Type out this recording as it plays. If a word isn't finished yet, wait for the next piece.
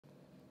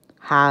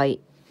Hi,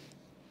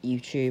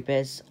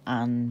 YouTubers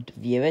and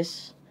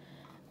viewers,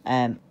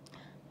 and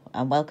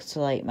welcome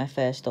to my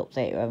first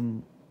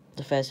update,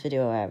 the first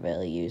video where I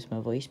really use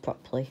my voice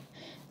properly.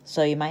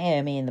 So you might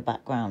hear me in the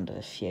background of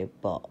a few,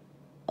 but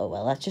oh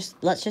well.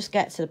 Let's just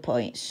get to the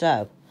point.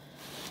 So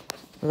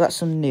we've got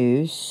some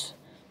news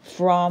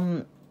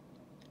from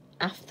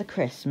after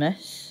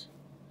Christmas.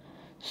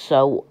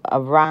 So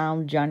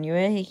around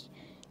January,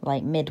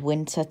 like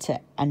midwinter to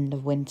end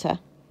of winter,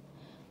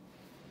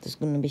 there's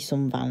going to be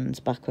some vans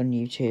back on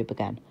YouTube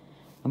again.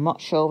 I'm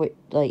not sure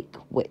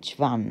which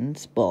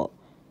vans, but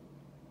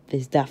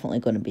there's definitely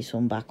going to be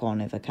some back on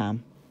if I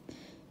can.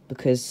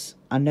 Because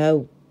I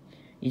know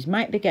you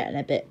might be getting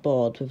a bit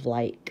bored with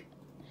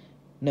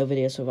no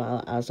videos for a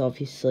while, as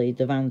obviously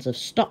the vans have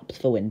stopped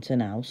for winter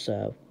now,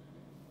 so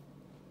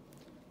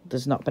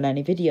there's not been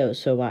any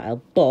videos for a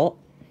while. But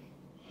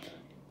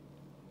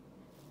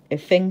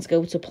if things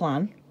go to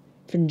plan,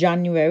 from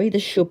January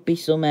there should be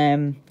some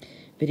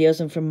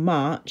videos, and from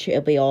March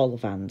it'll be all the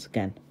vans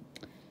again.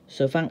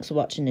 So thanks for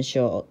watching this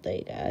short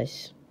update,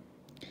 guys,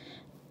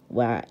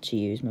 where I actually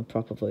use my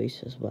proper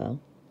voice as well.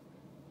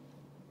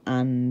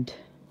 And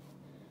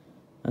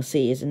I'll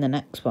see you in the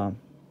next one.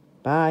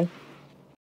 Bye.